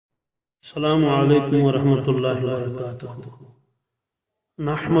السلام علیکم ورحمۃ اللہ وبرکاتہ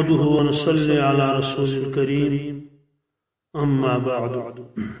نحمده ونصلی علی رسول الکریم اما بعد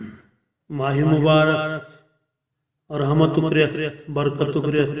ماہ مبارک رحمت رت برکت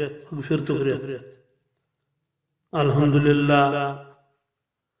رت مغفرت رت الحمدللہ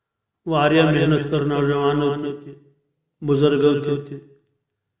واریاہ محنت کر نوجوانوں تہ بزرگوں تہ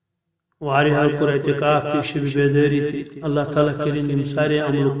واریاہ کور اعتکاف تہ شب بیداری تہ اللہ تعالیٰ کریں سارے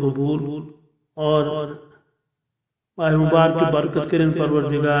عمل قبول اور ماہ مبارک کی برکت کریں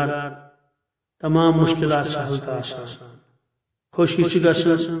پروردگار تمام مشکلات سہل تہ آسان خوشی چھ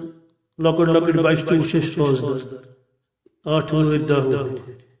گژھان لۄکٕٹۍ لۄکٕٹۍ بچہ تہ وچھس روز در 8 وُہٕرۍ 10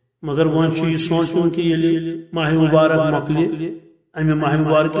 وُہٕرۍ مگر وۄنۍ چھ یہ سونچُن کہ ییٚلہِ ماہ مبارک مۄکلہِ امہ ماہ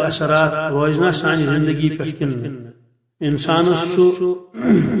مبارک اثرات روزنا سانہِ زندگی پہ کن انسانس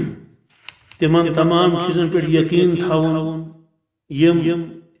چھ تمن تمام چیزن پہ یقین تھاون یم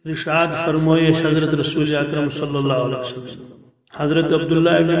ارشاد فرمائے حضرت رسول اکرم صلی اللہ علیہ وسلم حضرت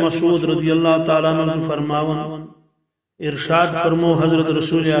عبداللہ ابن مسعود رضی اللہ تعالیٰ عنہ فرماون ارشاد فرمو حضرت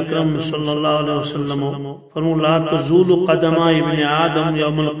رسول اکرم صلی اللہ علیہ وسلم فرمو لا تزول قدم ابن آدم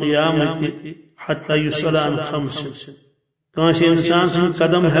یوم القیامت حتی یسأل عن خمس کانسی انسان سن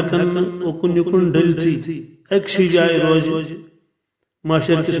قدم ہیکن اکن یکن ڈلتی اکسی جائے روز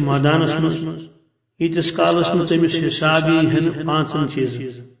معاشر کس میدانس مز یتس کالس تمس حسابی ہن 5 چیز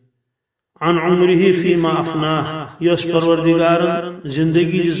عن عمره فيما افناه یس پروردگار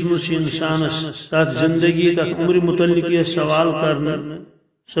زندگی جسم انسانس تات زندگی تات عمر متعلق یہ سوال کرنا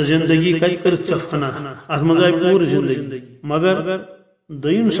سو زندگی کت کر چفنا ات مز آئی پور زندگی مگر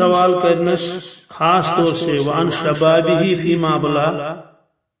دویم سوال کرنس خاص طور سے وعن شبابه فيما بلا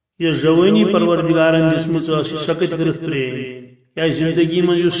یہ جوانی پروردگار جسم سکت کرت پرین کیا زندگی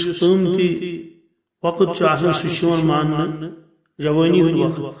میں اس قیمتی وقت چاہن سشون ماننا جوانی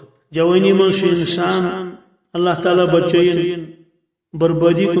ہند وقت جوانی من انسان اللہ تعالیٰ بچین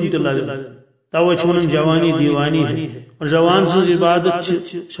بربادی کن تلگ توہ ونان جوانی دیوانی ہے اور جوان سن عبادت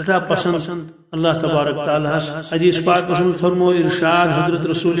سٹھا پسند اللہ تبارک تعالیٰ حدیث پاک میں فرمو ارشاد حضرت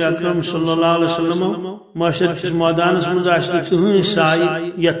رسول اکرم صلی اللہ علیہ وسلم معاشر کس میدانس مز کہین سائے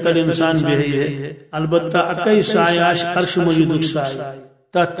یت تل انسان بہی ہے البتہ اکی سائے آش عرش مجیدک سائے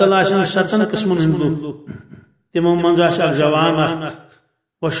تت تل آسن 7 قسمن ہند تمو من اک جوان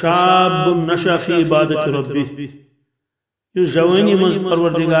وشاب نشا فی عبادت ربی اس جوانی من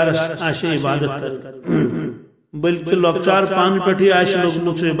پروردگارس آشے عبادت کر بلکہ لوکچار پان پٹھی آشے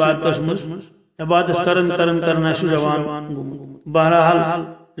لوگ سے عبادت کرن آشے جوان بہرحال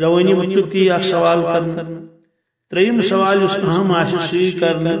جوانی مطلب تی اک سوال کرنا تریم سوال اس اہم آشے سی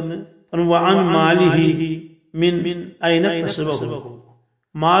کرنا وعن مالی من این اکتسبہ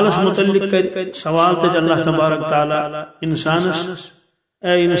مالس متعلق کر سوال تج اللہ تبارک تعالی انسانس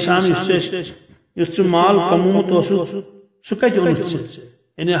اے انسان اس مال کمومت سہ کت اونت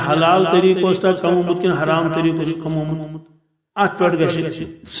یعنی حلال طریقہ کمومت کن حرام طریقہ کمومت ات پہ گژھِ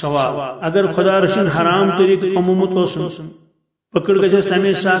سوال اگر خدا رچھن حرام طریقہ کمومت پکڑ گژھس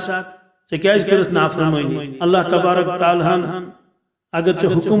تمے ساتھ ژےٚ کیازِ کٔرٕتھ نافرمٲنی اللہ تبارک تعالیٰ ہن اگر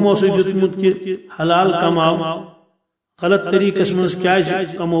ژےٚ حکم دیُتمُت کہ حلال کماو غلط طریقس مز کیازِ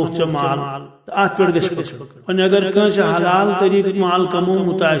کموتھ ژےٚ مال ات پہ گژھِ پکڑ وۄنۍ اگر کٲنٛسہِ حلال طریقہ مال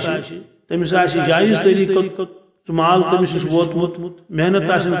کمومت آسہِ تٔمِس آسہِ جایز طریقہ مال تمس ووتمت محنت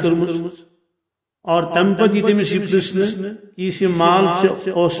آسن کرمز اور تم پتہ یہ تمس یہ پرژھنہٕ کہ یہ مال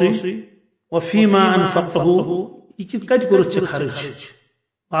اوسٕے وفیما انفقہ یہ کت کورُتھ ژےٚ خرچ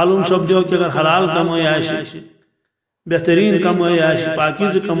معلوم سپدیو کہ اگر حلال کمٲے آسہِ بہترین کمٲے آسہِ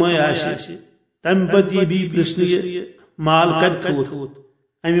پاکیزٕ کمٲے آسہِ تم پتہ یہ بی پرژھنہٕ یہ مال کت تھوت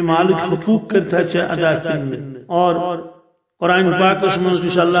امہ مالک حقوق کرتھا ژےٚ ادا کِنہٕ اور قرآن پاکس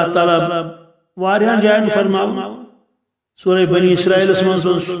مز اللہ تعالیٰ واریاہن جائن فرماو سورہ بنی اسرائیل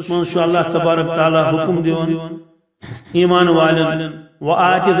من اللہ تبارک تعالیٰ حکم دیون ایمان والن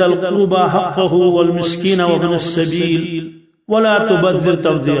وآت ذا القربى حقه والمسکین وابن السبیل ولا تبذر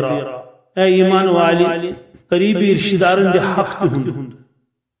تبذیرا اے ایمان والی قریبی رشتہ دارن دے حق تہند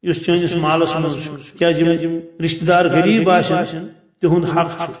اس چانس مالس من کیا رشتہ دار غریب آسن تہند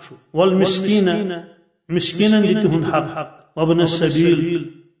حق والمسکین مسکینن دی تہند حق وابن السبیل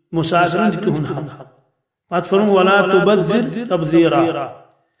مسافرن دی تہند حق پت فرم ولا تبذر تبذیرا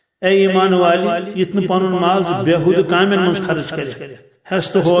اے ایمان والی یتن پنن مال بےہود کامن من خرچ کر ہس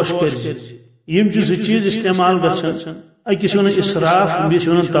تو ہوش کر یم چھ چیز استعمال گژھن اکس ونن اسراف بیس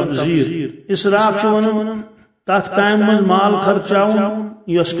ونن تبذیر اسراف چھ ونن تات کام من مال خرچاون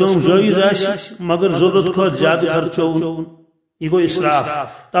یس کم جائز آسہِ مگر ضرورت کھۄتہٕ زیادٕ خرچاون یہ گو اسراف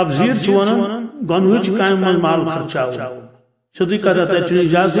تبذیر چھ ونن گنوچ کام من مال خرچاون سیدھی کتھ تتہ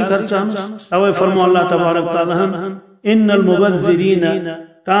اجازت خرچان اوے فرمو اللہ تبارک تعالیٰ ان المبذرین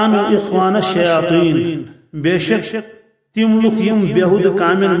كانوا اخوان الشیاطین بے شک تم لوگ یم بیہود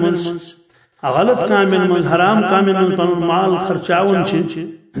کامن من غلط کامن من حرام کامن من پن مال خرچاون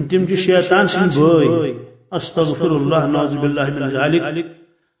تم شیطان سن بھائی استغفر اللہ نعوذ باللہ من ذلک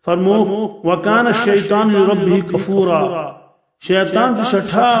فرمو وکان الشیطان لربہ کفورا شیطان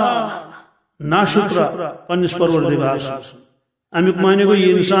سٹھا ناشکرا پنس پروردگار امیک معنی گو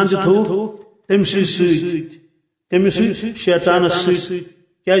یہ انسان تھو تمس شیطانس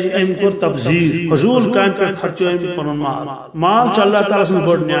ام کور تبذیر فضول کام پہ خرچو ام پن مال چھ اللہ تعالیٰ سن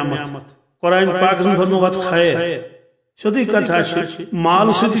بڑ نعمت قرآن پاک سن فرمو وقت خیر سیدھی کتھ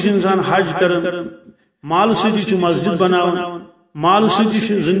مال سی انسان حج کرن مال سی مسجد بناون مال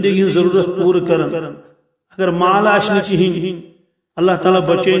سی زندگی ضرورت پور کرن اگر مال آشن کہین اللہ تعالیٰ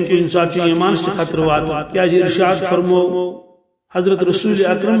بچین کہ انسان ایمان سے خطر وات کیا ارشاد فرمو حضرت رسول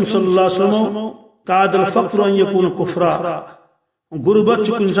اکرم صلی اللہ علیہ وسلم قاد الفقر ان یکون کفرا غربت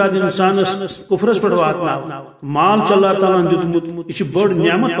کن سات انسانس کفرس پہ واتنا مال چھ اللہ تعالیٰ دیتمت یہ بڑ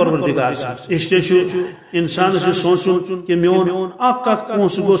نعمت پروردگار اس انسان سے سوچن کہ میون اک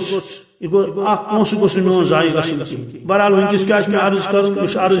پونس گوس میون ضائع گھن بہرحال ونکس کیا میں عرض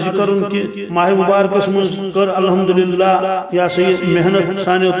کرن کہ ماہ مبارکس من کر الحمدللہ یا سید محنت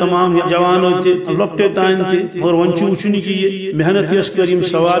سانو تمام جوانوں تہ لۄکٹے تان تہ مگر ون وچن کہ یہ محنت یس کر یم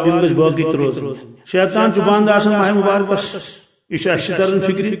ثواب یم گژھِ باقی روز شیطان چھ بند آسان ماہ مبارکس یہ کرن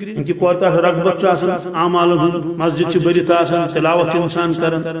فکر کہ کوتا رغبت اعمال مسجد برت آسان تلاوت انسان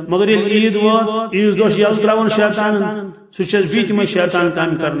کرن مگر عید وات عیز دہ یل تراون شیطان سہ بیت میں شیطان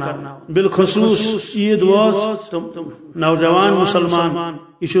کام کرنا بالخصوص عید وات نوجوان مسلمان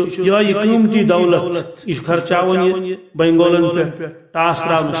یہ قیمتی دولت یہ خرچاون یہ بنگولن پہ ٹاس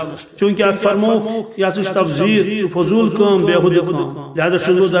تراونس چونکہ ات فرمو یہ تبذیر فضول کام بیہود کام لہذا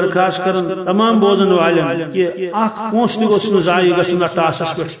چھس درخواست کرن تمام بوزن والن کہ اخ پونس تہ گوس نہ ضائع گژھن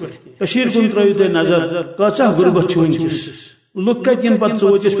ٹاسس پہ کشیر کن ترٲیِو تُہۍ نظر کۭژاہ غربت چھِ ونکس لُکھ کتہِ یِن پتہٕ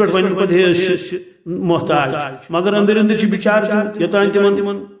ژوٗچس پٮ۪ٹھ ونن پتہٕ ہے محتاج مگر أنٛدرۍ أنٛدرۍ چھِ بِچار یوٚتانۍ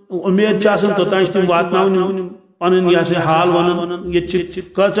تِمن اُمید چھِ آسان توٚتانۍ چھِ تِم واتناوٕنۍ پنن یہ حال ونن یہ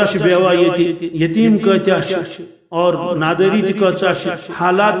کچھ بیوہ یہ یتیم کتیا اور نادری تہ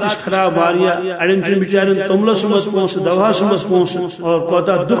حالات تہ خراب واریاہ اڑین بچارن توملس مز پونس دواہس مز پونس اور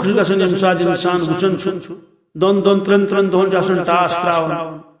کوتا دکھ گژھان ییٚمہِ ساتہٕ انسان وچھان دون دون ترن ترن دہن آسان ٹاس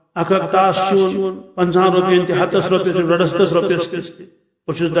تراون اکھ ٹاس چون 50 رۄپین تہ 100 رۄپیس 150 رۄپیس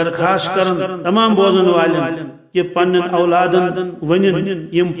بہٕ درخواست کران تمام بوزن والن کہ پنن اولادن ونن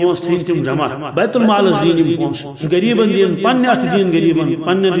یم پونس تھین تم جمع بیت المالس دین یم پونس غریبن دین پنن ات دین غریبن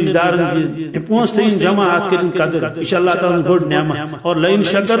پنن رشتہ دارن دین پونس تھین جمع ات کرن قدر انشاءاللہ تعالی بڑ نعمت اور لئن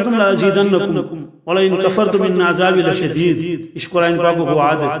شکرتم لازیدنکم ولئن کفرتم ان عذابی لشدید اس قرآن پاک کو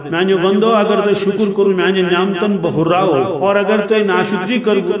وعد میانو بندو اگر تو شکر کرو میانہ نعمتن بہراو اور اگر تو ناشکری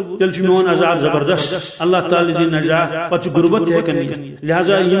کرو تیل چھ میون عذاب زبردست اللہ تعالی دی نجات پچ غربت ہے کنی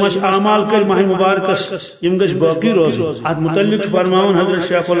لہذا یم اعمال کر ماہ مبارکس یم گژھِ باقی روز ات متعلق فرماون حضرت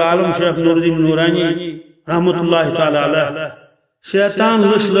شیخ العالم شیخ نور الدین نورانی رحمت اللہ تعالی علیہ شیطان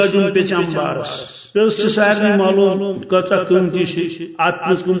لس لجم پیچ امبارس پس سارے معلوم کچا قیمتی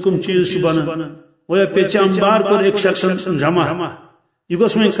ات کم چیز بنان وہ پیچ امبار کور ایک شخص جمع یہ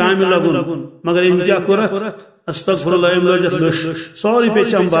گوس میں کام لگن مگر ام کیا کرت استغفر اللہ ام لجت لش سوری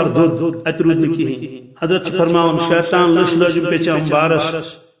پیچ امبار دود ات رود نکی حضرت فرماون شیطان لس لجم پیچ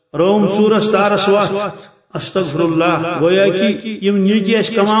امبارس روم چورس تارس وات استغفر اللہ گویا کہ یم نیکی اس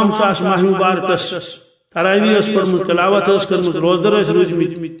کمام چاس ماہ مبارکس تراویح اس پر تلاوت اس کرمت روزدر اس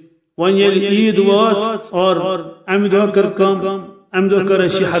روزمت ون یل عید وات اور ام دہ کر کم ام دہ کر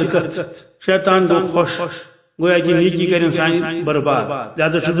اسی حرکت شیطان گو خوش گویا کہ نیکی کرن سان برباد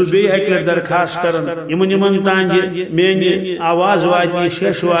لہذا چھس بی اکہ لٹہ درخواست کرن یمن تان میانی آواز واتی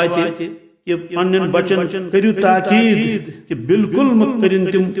شش واتی کہ پنن بچن کریو تاکید کہ بالکل مت کرن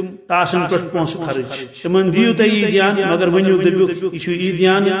تم ٹاسن پہ پونس خرچ تمن دیو تہ عیدیان مگر ونیو دپیو یہ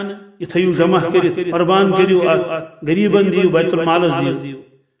عیدیان یہ تھیو جمع کرت قربان کریو غریبن دیو بیت المالس دیو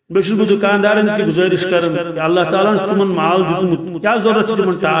بس بہ دکاندارن تہ گزارش کرن کہ اللہ تعالیٰ تمن مال دیتمت کیا ضرورت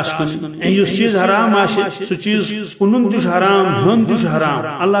تمن ٹاس کن اس چیز حرام آسہ سہ چیز کنن تہ حرام ہن تہ حرام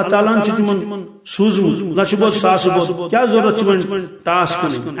اللہ تعالیٰ تمن سوزمت نہ بہت ساس بہت کیا ضرورت تمن ٹاس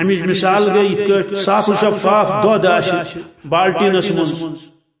کن امچ مثال گئی یت صاف و شفاف دۄد آسہ بالٹینس مز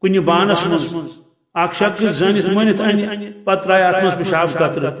کن بانس مز اخ شخص زنت منت ان پتہ ترائے ات مز پیشاب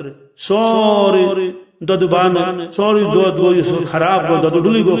قطرہ سوری دود بان سوری دود گو خراب گو دود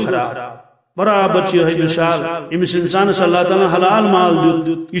ڈلی گو خراب برابر یہ مثال امس انسانس اللہ تعالیٰ حلال مال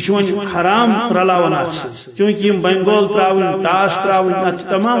دیت یہ حرام رلاون چونکہ یہ بنگول تراؤن ٹاس تراؤن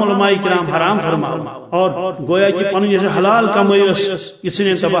تمام علماء کرام حرام فرماؤن اور گویا کہ پن جیسے حلال کمائی یہ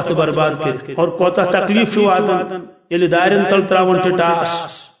ثن تباہ تو برباد کر اور کوتا تکلیف واتان یل دارین تل تراؤن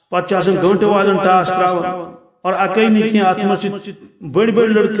ٹاس پتہ گھنٹہ واتان ٹاس تراؤن اور اکی نہیں ات مجھ بڑی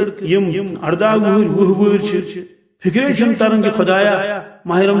بڑی لڑکے اردہ وُہ وُہر فکر چھ تران کہ خدایا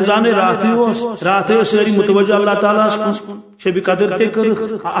ماہ رمضان رات ساری متوجہ اللہ تعالیٰ کن شب قدر تے کر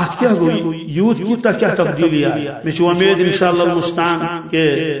ات کیا گو یوت کیوتہ کیا تبدیلی آئی مجھے امید انشاءاللہ المستعان کہ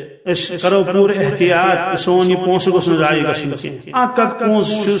اس کرو پور احتیاط سون یہ پونس گوس ضائع گژھن کی اک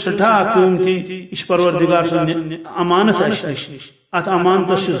پونس سٹھا قیمتی اس پروردگار سن امانت ات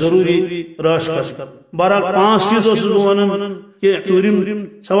امانت ضروری راش کر بہرحال 5 چیز ون کہ ژوٗرِم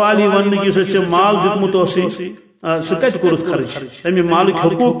سوال یہ ون کہ سہ مال دتمت سہ کت کورت خرچ تمہ مالک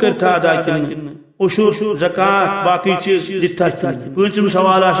حقوق کرتھا ادا کن عشور زکات باقی چیز دتھا کن 5م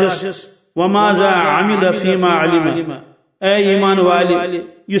سوال آسس وماذا عمل فيما علم اے ایمان والی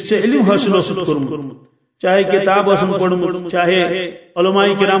یس علم حاصل کورمت چاہے کتاب آسن پڑھمت چاہے علماء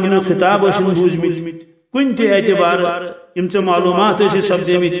کرام نے خطاب آسن بوزمت کن تہ اعتبار یم ژے معلومات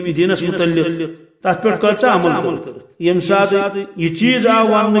سپدیمت دینس متعلق تر پہ کر عمل کر یم سات یہ چیز آو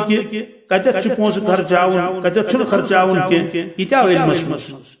ون کہ کتھ پونس خرچاون کتھ خرچاون کی علمس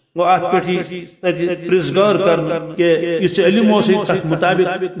مز گو ات پہ پرزگار کرنا کہ اس علم تک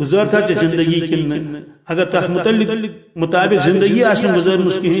مطابق گزار تھا زندگی کن اگر تک مطابق زندگی آسن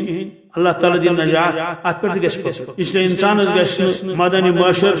گزارمس کہین اللہ تعالیٰ دین نجات ات پہ گھس اس لیے انسانس گھس مدنی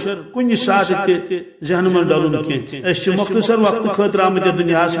معاشر کن سات ذہن من ڈلن کی مختصر وقت خاطر آمت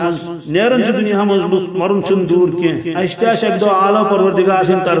دنیا مز نیرن دنیا مز لوگ مرن چھ دور کی اک دہ اعلیٰ پروردگار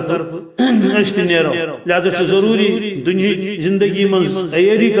سند طرف نیرو لہذا ضروری دنیا زندگی مز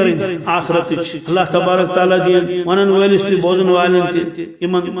تیاری کریں آخرت اللہ تبارک تعالیٰ دین ونن ولس تہ بوزن والن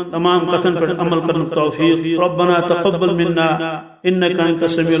تہ تمام کتن پہ عمل کرن توفیق ربنا تقبل منا انك انت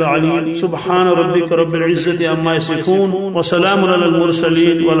السميع العليم سبحان ربك رب العزة عما يصفون وسلام على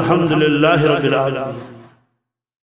المرسلين والحمد لله رب العالمين.